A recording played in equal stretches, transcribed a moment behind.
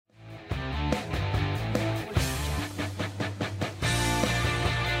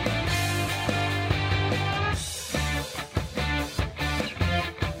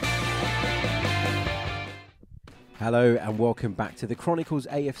Hello and welcome back to the Chronicles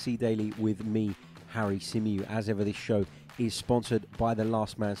AFC Daily with me, Harry Symeou. As ever, this show is sponsored by The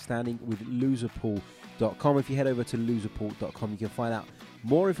Last Man Standing with loserpool.com. If you head over to loserpool.com, you can find out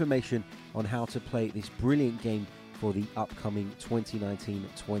more information on how to play this brilliant game for the upcoming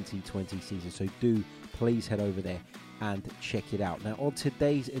 2019-2020 season. So do please head over there and check it out. Now, on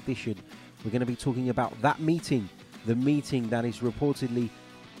today's edition, we're going to be talking about that meeting, the meeting that is reportedly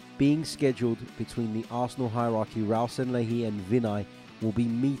being scheduled between the Arsenal hierarchy. Raul and Vinay will be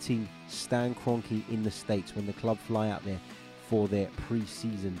meeting Stan Kroenke in the States when the club fly out there for their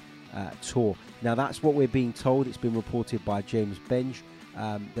pre-season tour. Now, that's what we're being told. It's been reported by James Benge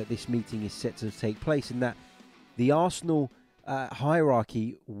that this meeting is set to take place and that the Arsenal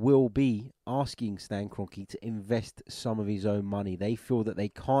hierarchy will be asking Stan Kroenke to invest some of his own money. They feel that they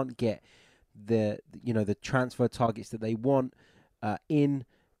can't get the transfer targets that they want in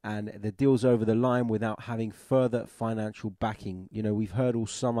and the deals over the line without having further financial backing. You know, we've heard all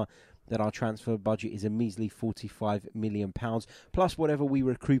summer that our transfer budget is a measly £45 million, plus whatever we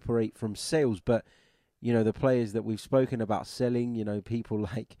recuperate from sales. But, you know, the players that we've spoken about selling, you know, people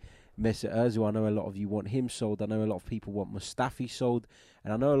like Mesut Ozil, I know a lot of you want him sold. I know a lot of people want Mustafi sold.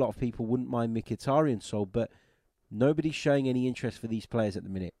 And I know a lot of people wouldn't mind Mkhitaryan sold. But nobody's showing any interest for these players at the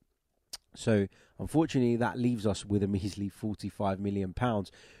minute. So, unfortunately, that leaves us with a measly £45 million.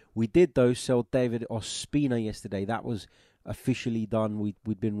 We did, though, sell David Ospina yesterday. That was officially done.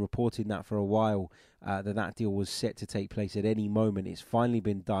 We'd been reporting that for a while, that deal was set to take place at any moment. It's finally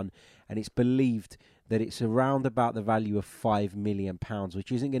been done, and it's believed that it's around about the value of £5 million,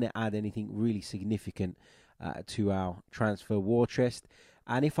 which isn't going to add anything really significant to our transfer war chest.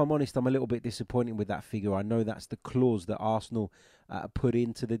 And if I'm honest, I'm a little bit disappointed with that figure. I know that's the clause that Arsenal put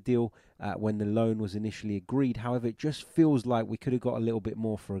into the deal when the loan was initially agreed. However, it just feels like we could have got a little bit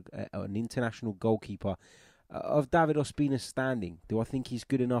more for an international goalkeeper of David Ospina's standing. Do I think he's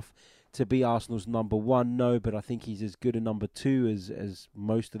good enough to be Arsenal's number one? No, but I think he's as good a number two as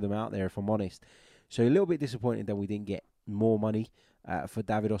most of them out there, if I'm honest. So a little bit disappointed that we didn't get more money for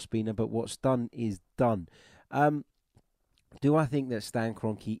David Ospina, but what's done is done. Do I think that Stan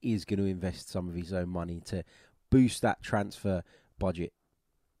Kroenke is going to invest some of his own money to boost that transfer budget?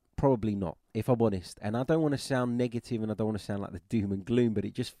 Probably not, if I'm honest. And I don't want to sound negative and I don't want to sound like the doom and gloom, but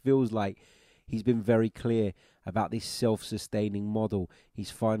it just feels like he's been very clear about this self-sustaining model. He's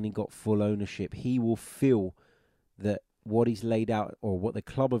finally got full ownership. He will feel that what he's laid out, or what the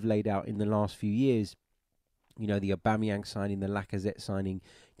club have laid out in the last few years, you know, the Aubameyang signing, the Lacazette signing,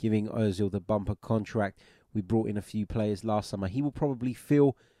 giving Ozil the bumper contract. We brought in a few players last summer. He will probably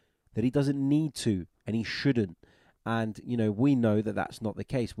feel that he doesn't need to, and he shouldn't. And, you know, we know that that's not the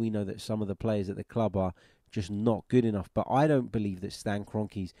case. We know that some of the players at the club are just not good enough. But I don't believe that Stan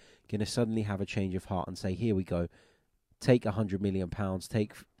Kroenke's going to suddenly have a change of heart and say, here we go, take £100 million,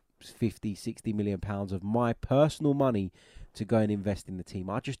 take 50, 60 million pounds of my personal money to go and invest in the team.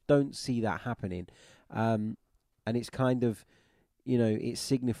 I just don't see that happening. And it's kind of, you know, it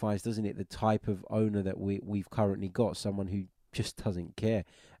signifies, doesn't it, the type of owner that we've currently got, someone who just doesn't care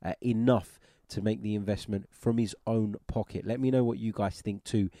enough to make the investment from his own pocket. Let me know what you guys think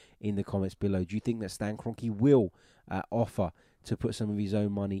too in the comments below. Do you think that Stan Kroenke will offer to put some of his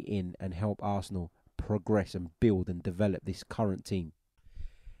own money in and help Arsenal progress and build and develop this current team?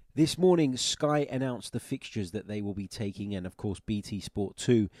 This morning, Sky announced the fixtures that they will be taking, and of course BT Sport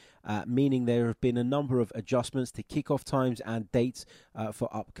 2, meaning there have been a number of adjustments to kick-off times and dates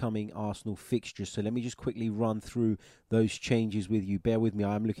for upcoming Arsenal fixtures. So let me just quickly run through those changes with you. Bear with me,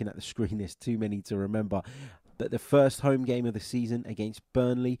 I'm looking at the screen, there's too many to remember. But the first home game of the season against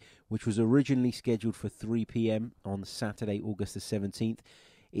Burnley, which was originally scheduled for 3 p.m. on Saturday, August the 17th,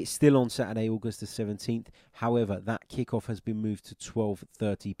 it's still on Saturday, August the 17th. However, that kickoff has been moved to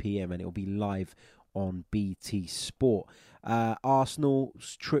 12:30 p.m. and it will be live on BT Sport.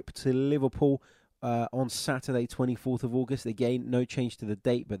 Arsenal's trip to Liverpool on Saturday, 24th of August. Again, no change to the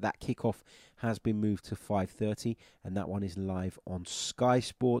date, but that kickoff has been moved to 5:30, and that one is live on Sky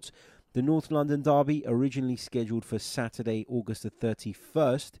Sports. The North London derby, originally scheduled for Saturday, August the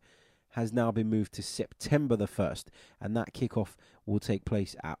 31st, has now been moved to September the 1st, and that kickoff will take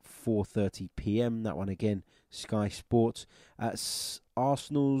place at 4:30 p.m. That one again, Sky Sports.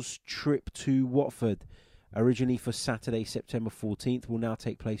 Arsenal's trip to Watford, originally for Saturday, September 14th, will now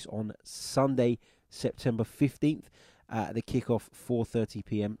take place on Sunday, September 15th. The kickoff 4:30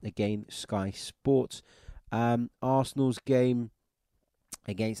 p.m. Again, Sky Sports. Arsenal's game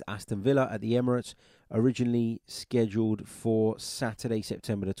against Aston Villa at the Emirates, originally scheduled for Saturday,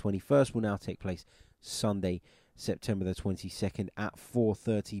 September the 21st, will now take place Sunday, September the 22nd at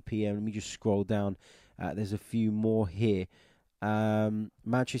 4:30 p.m. Let me just scroll down There's a few more here.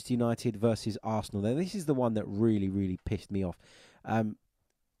 Manchester United versus Arsenal. Now, this is the one that really, really pissed me off.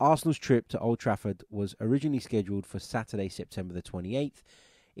 Arsenal's trip to Old Trafford was originally scheduled for Saturday, September the 28th.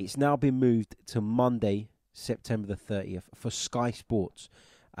 It's now been moved to Monday, September the 30th for Sky Sports.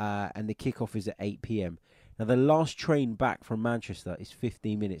 And the kickoff is at 8 p.m. Now, the last train back from Manchester is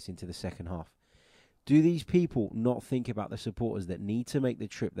 15 minutes into the second half. Do these people not think about the supporters that need to make the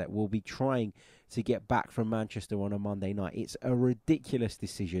trip, that will be trying to get back from Manchester on a Monday night? It's a ridiculous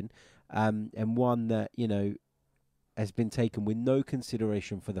decision, and one that, has been taken with no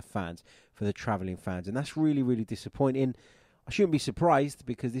consideration for the fans, for the travelling fans. And that's really, really disappointing. I shouldn't be surprised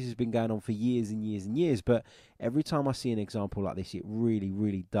because this has been going on for years and years and years. But every time I see an example like this, it really,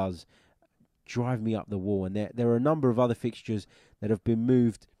 really does drive me up the wall. And there are a number of other fixtures that have been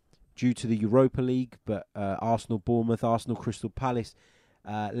moved due to the Europa League. But Arsenal, Bournemouth, Arsenal, Crystal Palace,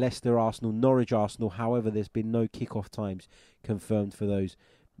 Leicester, Arsenal, Norwich, Arsenal. However, there's been no kickoff times confirmed for those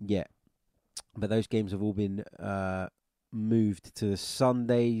yet. But those games have all been moved to the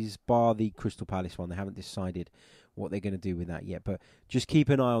Sundays, bar the Crystal Palace one. They haven't decided what they're going to do with that yet. But just keep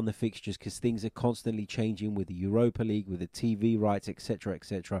an eye on the fixtures because things are constantly changing with the Europa League, with the TV rights, etc.,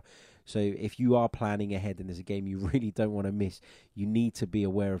 etc. So if you are planning ahead and there's a game you really don't want to miss, you need to be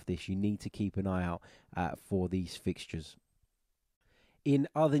aware of this. You need to keep an eye out for these fixtures. In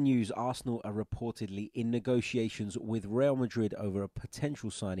other news, Arsenal are reportedly in negotiations with Real Madrid over a potential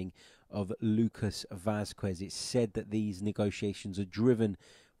signing of Lucas Vazquez. It's said that these negotiations are driven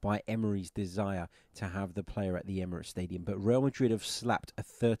by Emery's desire to have the player at the Emirates Stadium. But Real Madrid have slapped a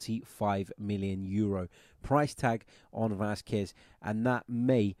 €35 million price tag on Vazquez, and that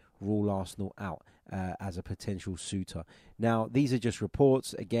may rule Arsenal out as a potential suitor. Now, these are just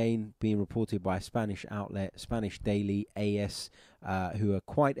reports, again, being reported by a Spanish outlet, Spanish Daily AS, who are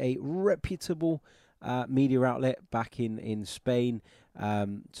quite a reputable media outlet back in Spain.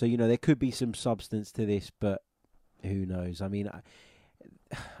 So, there could be some substance to this, but who knows? I mean,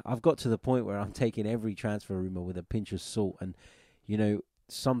 I've got to the point where I'm taking every transfer rumour with a pinch of salt. And,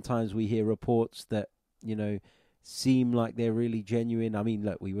 sometimes we hear reports that, seem like they're really genuine. I mean,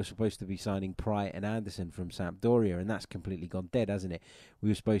 look, we were supposed to be signing Pryor and Anderson from Sampdoria, and that's completely gone dead, hasn't it? We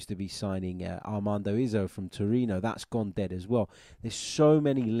were supposed to be signing Armando Izzo from Torino. That's gone dead as well. There's so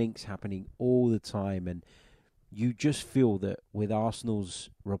many links happening all the time, and you just feel that with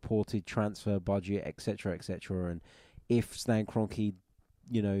Arsenal's reported transfer budget, etc., and if Stan Kroenke,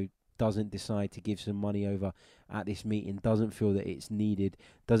 doesn't decide to give some money over at this meeting, doesn't feel that it's needed,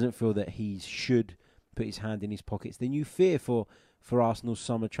 doesn't feel that he should put his hand in his pockets, then you fear for Arsenal's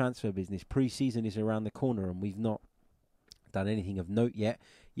summer transfer business. Pre-season is around the corner and we've not done anything of note yet.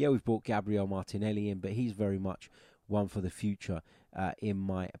 Yeah, we've brought Gabriel Martinelli in, but he's very much one for the future, in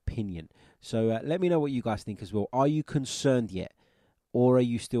my opinion. So let me know what you guys think as well. Are you concerned yet? Or are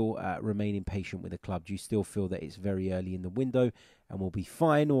you still remaining patient with the club? Do you still feel that it's very early in the window and we'll be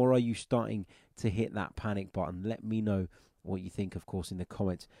fine? Or are you starting to hit that panic button? Let me know what you think, of course, in the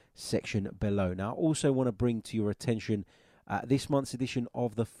comments section below. Now, I also want to bring to your attention this month's edition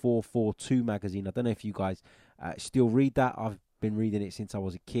of the 442 magazine. I don't know if you guys still read that. I've been reading it since I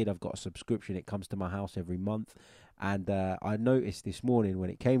was a kid. I've got a subscription. It comes to my house every month. And I noticed this morning when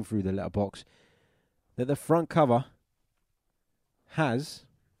it came through the letterbox that the front cover has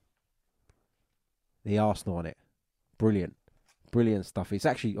the Arsenal on it. Brilliant. Brilliant stuff. It's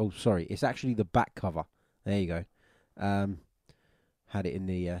actually, it's actually the back cover. There you go. Had it in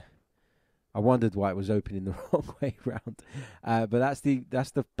the, I wondered why it was opening the wrong way round. But that's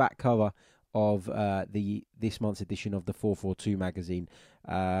the back cover of this month's edition of the 442 magazine.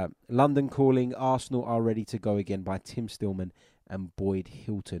 London Calling, Arsenal are ready to go again by Tim Stillman and Boyd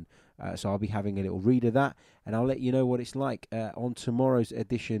Hilton. So I'll be having a little read of that, and I'll let you know what it's like on tomorrow's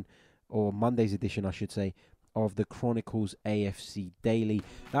edition, or Monday's edition, I should say, of the Chronicles AFC Daily.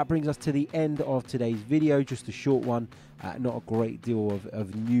 That brings us to the end of today's video. Just a short one, not a great deal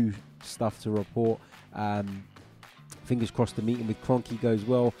of new stuff to report. Fingers crossed the meeting with Kroenke goes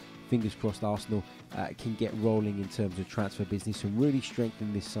well. Fingers crossed Arsenal can get rolling in terms of transfer business and really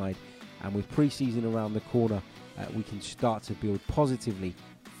strengthen this side. And with pre-season around the corner, we can start to build positively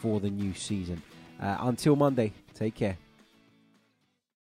for the new season. Until Monday, take care.